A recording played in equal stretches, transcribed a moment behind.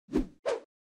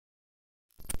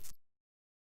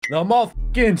The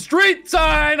motherfucking street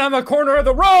sign on the corner of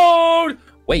the road.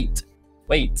 Wait.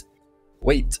 Do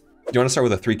you want to start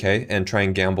with a 3K and try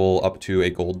and gamble up to a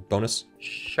gold bonus?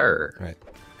 Sure. All right.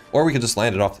 Or we could just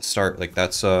land it off the start. Like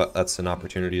that's an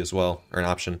opportunity as well, or an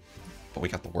option. But we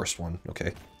got the worst one.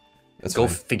 Okay. Let's go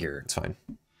figure. It's fine.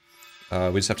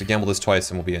 We just have to gamble this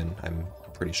twice and we'll be in. I'm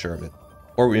pretty sure of it.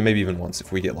 Or maybe even once.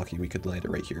 If we get lucky, we could land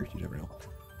it right here. You never know.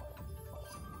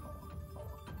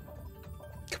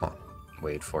 Come on.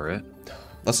 Wait for it.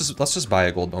 Let's just buy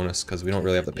a gold bonus because we don't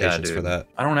really have the patience for that.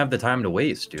 I don't have the time to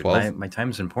waste, dude. 12? My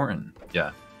time's important.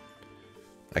 Yeah.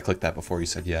 I clicked that before you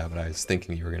said yeah, but I was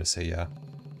thinking you were gonna say yeah.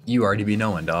 You already be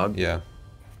knowing, dog. Yeah.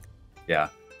 Yeah.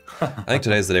 I think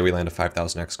today's the day we land a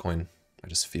 5,000x coin. I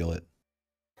just feel it.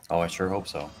 Oh, I sure hope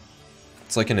so.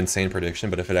 It's like an insane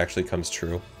prediction, but if it actually comes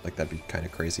true, like that'd be kind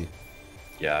of crazy.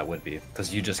 Yeah, it would be.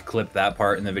 Because you just clip that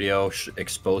part in the video,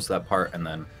 expose that part, and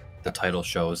then the title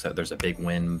shows that there's a big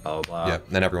win, blah, blah, blah. Yeah,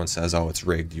 then everyone says, oh, it's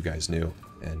rigged, you guys knew.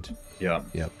 And yeah.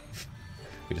 Yep.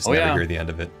 We just never hear the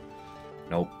end of it.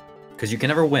 Nope. Because you can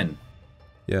never win.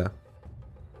 Yeah.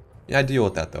 Yeah, I'd deal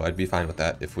with that, though. I'd be fine with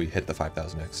that if we hit the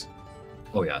 5,000x.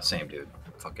 Oh, yeah, same, dude.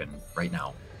 Fucking right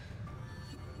now.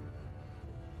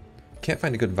 Can't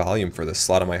find a good volume for this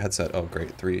slot on my headset. Oh,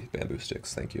 great. 3 bamboo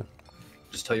sticks. Thank you.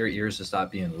 Just tell your ears to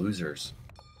stop being losers.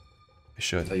 I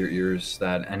should. Tell your ears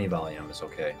that any volume is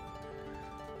okay.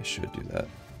 I should do that.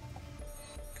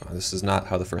 Come on, this is not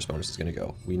how the first bonus is going to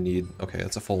go. We need... Okay,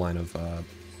 that's a full line of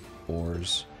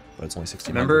boars, but it's only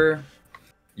 16. Remember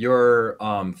your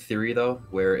theory, though,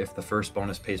 where if the first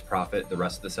bonus pays profit, the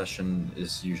rest of the session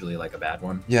is usually like a bad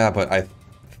one? Yeah, but I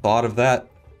thought of that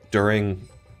during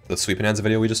the Sweep and Ends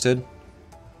video we just did.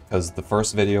 Because the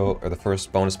first video, or the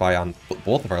first bonus buy on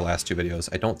both of our last 2 videos,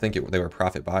 I don't think they were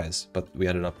profit buys, but we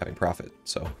ended up having profit,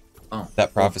 so... Oh.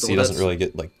 That prophecy doesn't really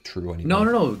get, like, true anymore.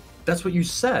 No. That's what you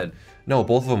said. No,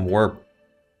 both of them were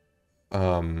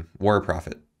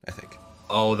profit, I think.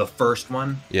 Oh, the first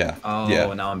one? Yeah. Oh,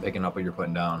 yeah. Now I'm picking up what you're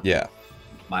putting down. Yeah.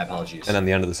 My apologies. And then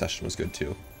the end of the session was good,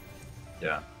 too.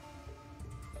 Yeah.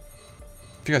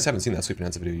 If you guys haven't seen that Sweep and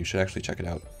Ends video, you should actually check it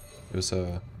out. It was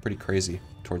pretty crazy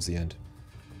towards the end.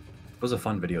 It was a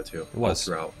fun video, too. It was.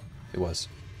 Throughout. It was.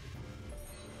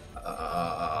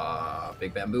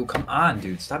 Big Bamboo, come on,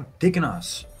 dude. Stop dicking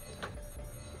us.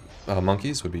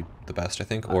 Monkeys would be the best, I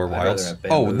think, or I'd wilds. rather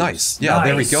have Oh, bamboos. nice. Yeah,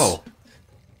 there we go.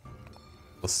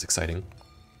 This is exciting.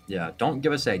 Yeah, don't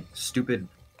give us a stupid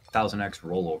 1000x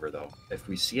rollover, though. If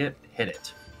we see it, hit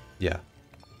it. Yeah.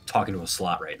 Talking to a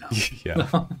slot right now. Yeah.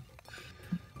 Come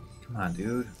on,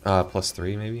 dude.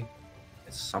 +3, maybe?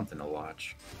 It's something to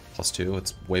watch. +2,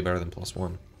 it's way better than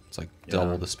 +1. It's like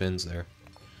double the spins there.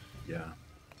 Yeah.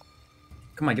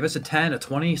 Come on, give us a 10, a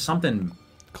 20, something.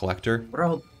 Collector? What are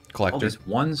all Collector? these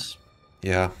ones?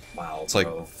 Yeah. Wow, it's like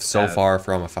so far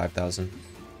from a 5,000.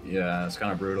 Yeah, it's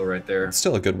kind of brutal right there. It's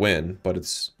still a good win, but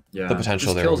it's the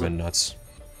potential there would have been nuts.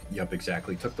 Yep,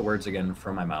 exactly. Took the words again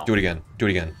from my mouth. Do it again. Do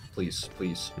it again. Please.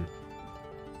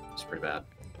 It's pretty bad.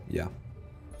 Yeah.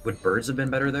 Would birds have been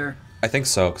better there? I think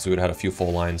so, because we would have had a few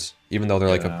full lines. Even though they're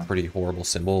like a pretty horrible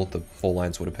symbol, the full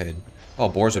lines would have paid. Oh,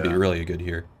 boars would be really good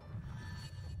here.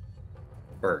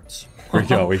 Birds. Here we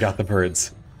go. We got the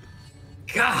birds.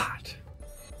 God.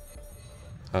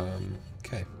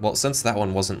 Okay. Well, since that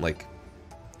one wasn't like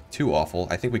too awful,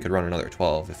 I think we could run another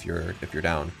 12 if you're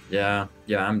down. Yeah,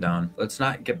 I'm down. Let's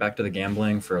not get back to the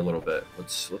gambling for a little bit.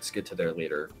 Let's get to there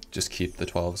later. Just keep the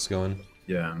 12s going.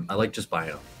 Yeah, I like just buying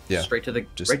them. Yeah. Straight to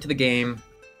the game.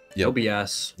 Yep. No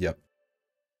BS. Yep.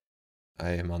 I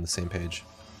am on the same page.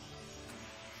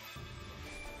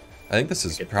 I think this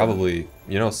is probably,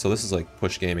 so this is like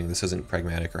push gaming. This isn't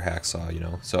pragmatic or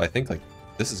hacksaw, So I think like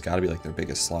this has got to be like their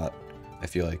biggest slot. I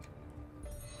feel like.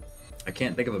 I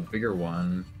can't think of a bigger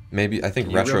one. Maybe I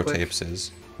think Retro Tapes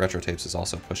is. Retro Tapes is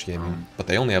also push gaming, but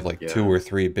they only have like 2 or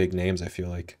 3 big names. I feel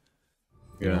like.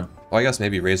 Yeah. Well, I guess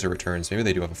maybe Razor Returns. Maybe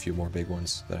they do have a few more big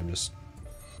ones that I'm just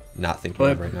not thinking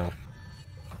of right now.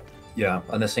 Yeah,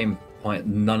 on the same point,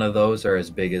 none of those are as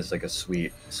big as like a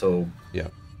suite. So yeah.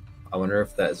 I wonder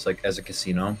if that's like as a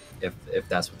casino, if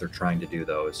that's what they're trying to do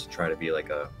though, is to try to be like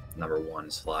a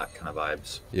 #1 slot kind of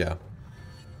vibes. Yeah.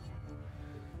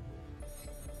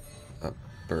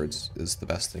 Birds is the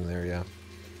best thing there, yeah.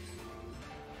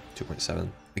 2.7.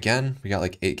 Again, we got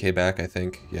like 8K back, I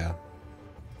think. Yeah.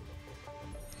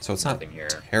 So it's not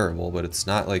terrible, but it's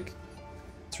not like,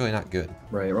 it's really not good.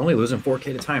 Right, we're only losing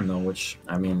 4K at a time though, which,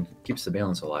 I mean, keeps the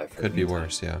balance alive. Could be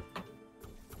worse, yeah.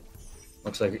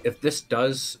 Looks like if this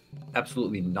does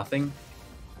absolutely nothing,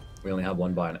 we only have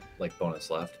 1 bonus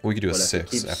left. We could do a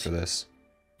 6 after this.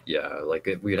 Yeah, like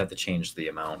we'd have to change the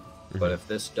amount. But if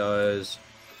this does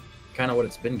kind of what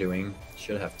it's been doing.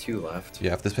 Should have 2 left.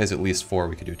 Yeah, if this pays at least 4,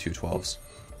 we could do 2 12s.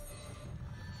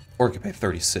 Or it could pay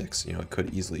 36. You know, it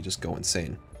could easily just go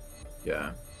insane.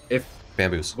 Yeah. If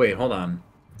Bamboos. Wait, hold on.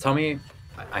 Tell me,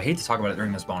 I hate to talk about it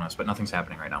during this bonus, but nothing's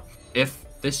happening right now. If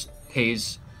this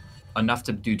pays enough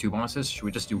to do 2 bonuses, should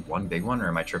we just do 1 big one, or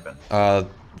am I tripping? The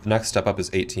next step up is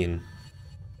 18.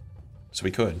 So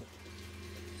we could.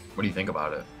 What do you think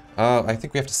about it? I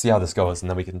think we have to see how this goes, and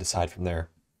then we can decide from there.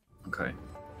 Okay.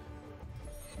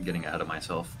 I'm getting ahead of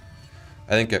myself.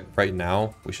 I think right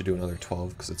now we should do another 12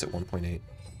 because it's at 1.8,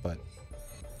 but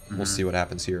we'll see what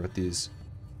happens here with these.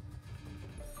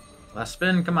 Last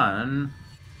spin, come on.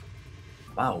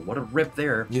 Wow, what a rip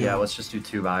there. Yeah, let's just do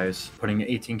 2 buys. Putting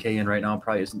 18k in right now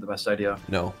probably isn't the best idea.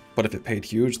 No, but if it paid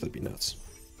huge, that'd be nuts.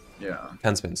 Yeah.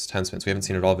 10 spins, 10 spins. We haven't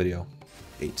seen it all video.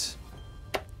 8.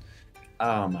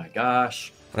 Oh my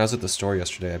gosh. When I was at the store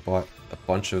yesterday, I bought a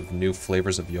bunch of new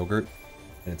flavors of yogurt,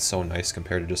 and it's so nice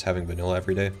compared to just having vanilla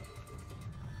every day.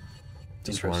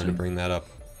 Just wanted to bring that up.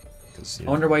 You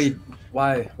know, I wonder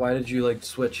why did you like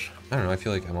switch? I don't know, I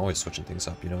feel like I'm always switching things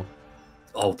up, you know?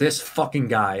 Oh, this fucking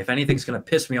guy. If anything's gonna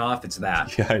piss me off, it's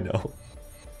that. Yeah, I know.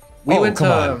 We went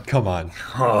come on.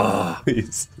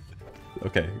 Please.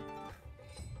 Okay.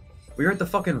 We were at the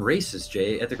fucking races,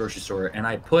 Jay, at the grocery store, and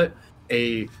I put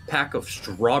a pack of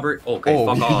strawberry... Okay,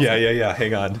 fuck off. Yeah,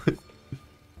 hang on.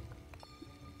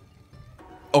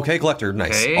 Okay, collector,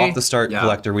 nice. Okay. Off the start,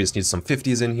 collector, we just need some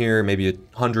 50s in here, maybe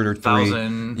 100 or 3.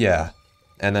 1,000. Yeah.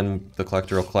 And then the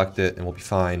collector will collect it, and we'll be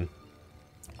fine.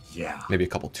 Yeah. Maybe a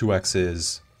couple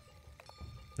 2X's.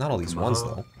 Not all these ones,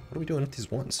 though. What are we doing with these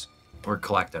ones? We're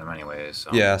collecting them anyways.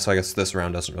 So. Yeah, so I guess this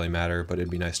round doesn't really matter, but it'd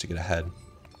be nice to get ahead.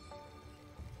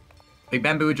 Big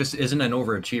Bamboo just isn't an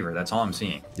overachiever. That's all I'm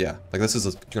seeing. Yeah, like this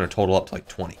is going to total up to like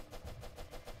 20.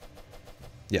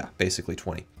 Yeah, basically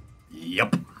 20.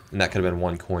 Yep. And that could have been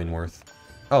 1 coin worth.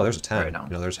 Oh, there's a 10. Right now.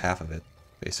 You know, there's half of it,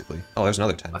 basically. Oh, there's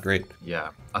another 10. Great.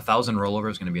 Yeah. 1,000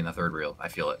 rollover is going to be in the 3rd reel. I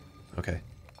feel it. Okay.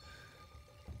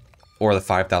 Or the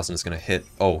 5,000 is going to hit.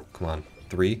 Oh, come on.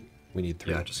 3? We need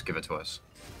 3. Yeah, just give it to us.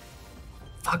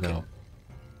 Fuck no.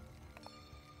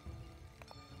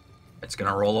 It's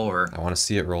going to roll over. I want to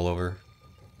see it roll over.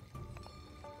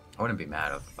 I wouldn't be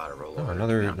mad about a rollover.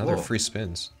 Oh, another free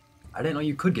spins. I didn't know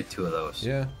you could get 2 of those.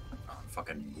 Yeah. Oh,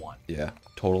 fucking 1. Yeah.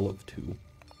 Total of 2.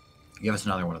 Give us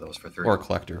another one of those for 3. Or a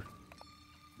collector.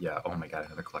 Yeah. Oh my god,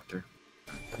 another collector.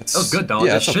 That was good though.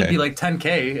 Yeah, it should be like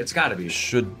 10k. It's got to be.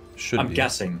 Should I'm be.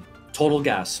 guessing. Total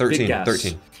guess. 13. Big guess.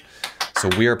 13. So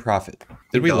we are profit.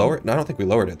 Did we lower it? No, I don't think we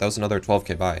lowered it. That was another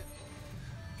 12k buy.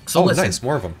 So listen. Nice.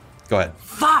 More of them. Go ahead.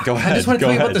 Fuck! Go ahead. I just want to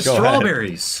tell you about the Go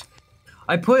strawberries.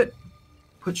 I put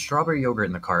strawberry yogurt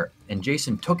in the cart, and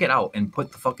Jason took it out and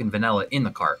put the fucking vanilla in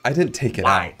the cart. I didn't take it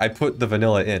out. I put the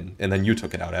vanilla in, and then you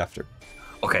took it out after.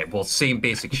 Okay, well, same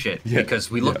basic shit. Yeah,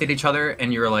 because we looked at each other,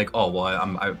 and you were like, "Oh, well,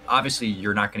 I obviously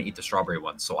you're not going to eat the strawberry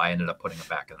one," so I ended up putting it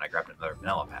back, and then I grabbed another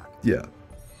vanilla pack. Yeah.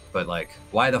 But like,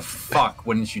 why the fuck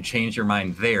wouldn't you change your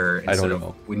mind there instead of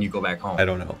when you go back home? I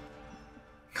don't know.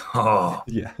 Oh.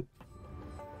 Yeah.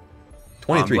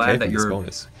 23k for this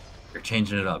bonus. You're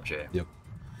changing it up, Jay. Yep.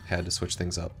 Had to switch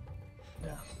things up.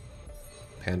 Yeah.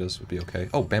 Pandas would be okay.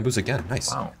 Oh, bamboos again. Nice.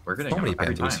 Wow, we're getting so many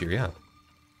bamboos here, yeah.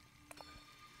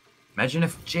 Imagine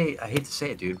if, Jay, I hate to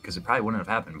say it, dude, because it probably wouldn't have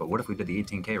happened, but what if we did the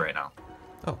 18k right now?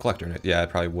 Oh, collector. Yeah, it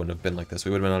probably wouldn't have been like this.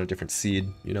 We would have been on a different seed,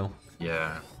 you know?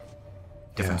 Yeah.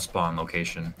 Different spawn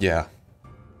location. Yeah.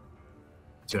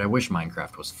 Dude, I wish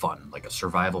Minecraft was fun. Like a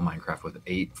survival Minecraft with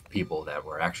 8 people that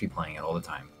were actually playing it all the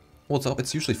time. Well,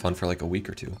 it's usually fun for like a week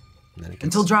or 2. And then it gets...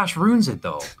 Until Josh ruins it,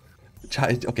 though.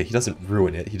 Okay, he doesn't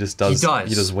ruin it. He just does.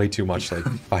 He does way too much, like,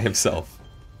 by himself.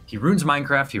 He ruins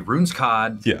Minecraft. He ruins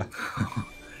COD. Yeah.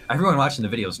 Everyone watching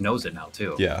the videos knows it now,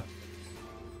 too. Yeah.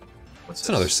 What's it's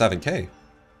another 7k.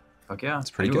 Fuck yeah. It's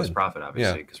pretty good. It was profit,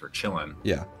 obviously, because we're chilling.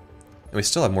 Yeah. And we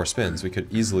still have more spins. We could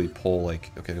easily pull,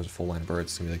 like, okay, there's a full line of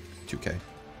birds. It's going to be like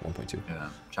 2k, 1.2. Yeah.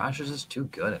 Josh is just too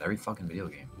good at every fucking video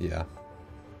game. Yeah.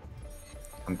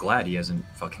 I'm glad he hasn't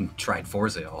fucking tried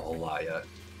Forza a whole lot yet.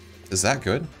 Is that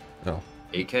good? No.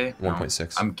 8k?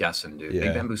 1.6. I'm guessing, dude. Yeah.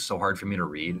 Big Bamboo's so hard for me to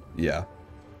read. Yeah.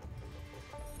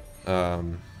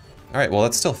 Alright, well,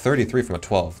 that's still 33 from a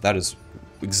 12. That is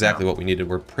exactly what we needed.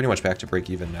 We're pretty much back to break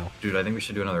even now. Dude, I think we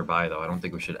should do another buy, though. I don't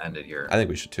think we should end it here. I think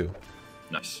we should, too.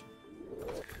 Nice.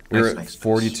 We were at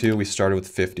 42. We started with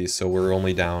 50, so we're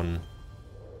only down...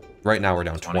 Right now, we're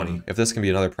down 20. If this can be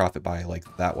another profit buy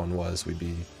like that one was, we'd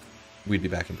be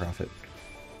back in profit.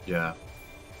 Yeah.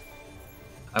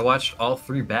 I watched all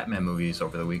 3 Batman movies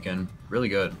over the weekend. Really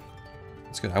good.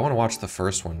 It's good. I want to watch the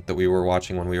first one that we were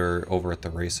watching when we were over at the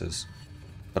races.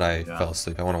 but I Yeah. fell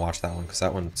asleep. I want to watch that one because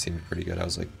that one seemed pretty good. I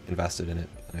was like invested in it,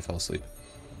 and I fell asleep.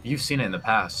 You've seen it in the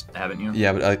past, haven't you?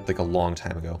 Yeah, but like a long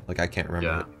time ago. Like I can't remember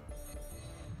Yeah. it.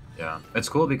 Yeah. It's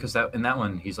cool because in that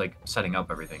one he's like setting up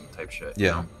everything type shit. Yeah.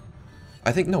 You know?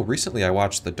 I think no. Recently, I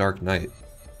watched The Dark Knight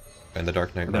and The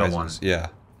Dark Knight That Rises. one. Yeah.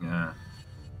 Yeah.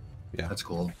 Yeah. That's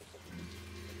cool.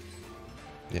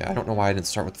 Yeah. I don't know why I didn't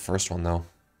start with the first one though.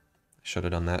 I should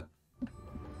have done that.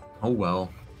 Oh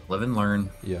well. Live and learn.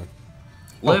 Yeah.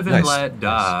 Live Oh, and nice, let nice.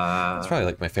 die. It's probably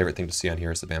like my favorite thing to see on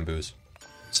here is the bamboos.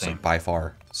 It's Same. like by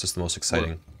far. It's just the most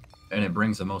exciting. And it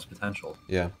brings the most potential.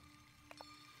 Yeah.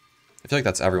 I feel like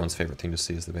that's everyone's favorite thing to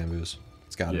see is the bamboos.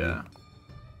 It's gotta Yeah.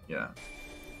 Yeah.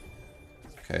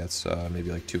 be. Okay, that's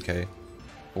maybe like 2K.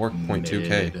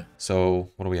 4.2K. Mid. So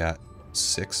what are we at?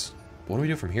 6? What do we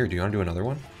do from here? Do you want to do another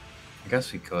one? I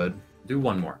guess we could do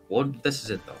one more. Well, this is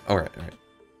it though. Alright, alright.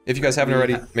 If you guys haven't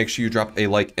already, make sure you drop a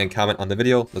like and comment on the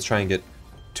video. Let's try and get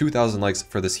 2,000 likes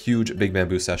for this huge big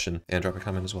bamboo session, and drop a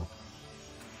comment as well.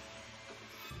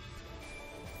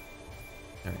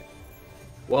 Alright.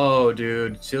 Whoa,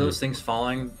 dude! See those things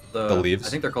falling? The leaves? I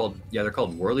think they're called. Yeah, they're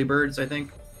called whirly birds. I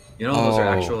think. You know, those are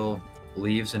Oh. actual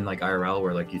leaves in like IRL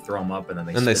where like you throw them up and then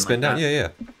they And they spin like down? that. Yeah, yeah.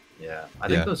 Yeah, I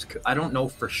Yeah. think those. I don't know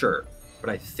for sure, but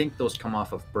I think those come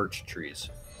off of birch trees.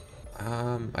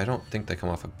 I don't think they come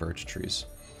off of birch trees.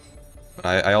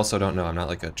 But I also don't know. I'm not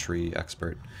like a tree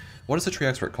expert. What is a tree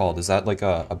expert called? Is that like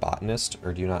a botanist,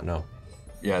 or do you not know?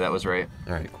 Yeah, that was right.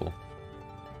 Alright, cool.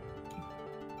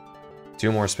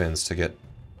 2 more spins to get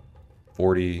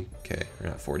 40K. Or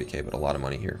not 40K, but a lot of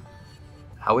money here.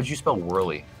 How would you spell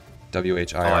whirly?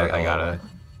 WHIRLY. I got it.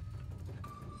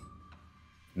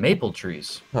 Maple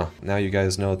trees. Huh. Now you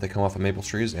guys know that they come off of maple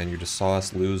trees, and you just saw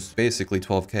us lose basically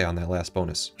 12K on that last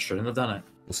bonus. Shouldn't have done it.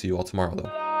 We'll see you all tomorrow, though.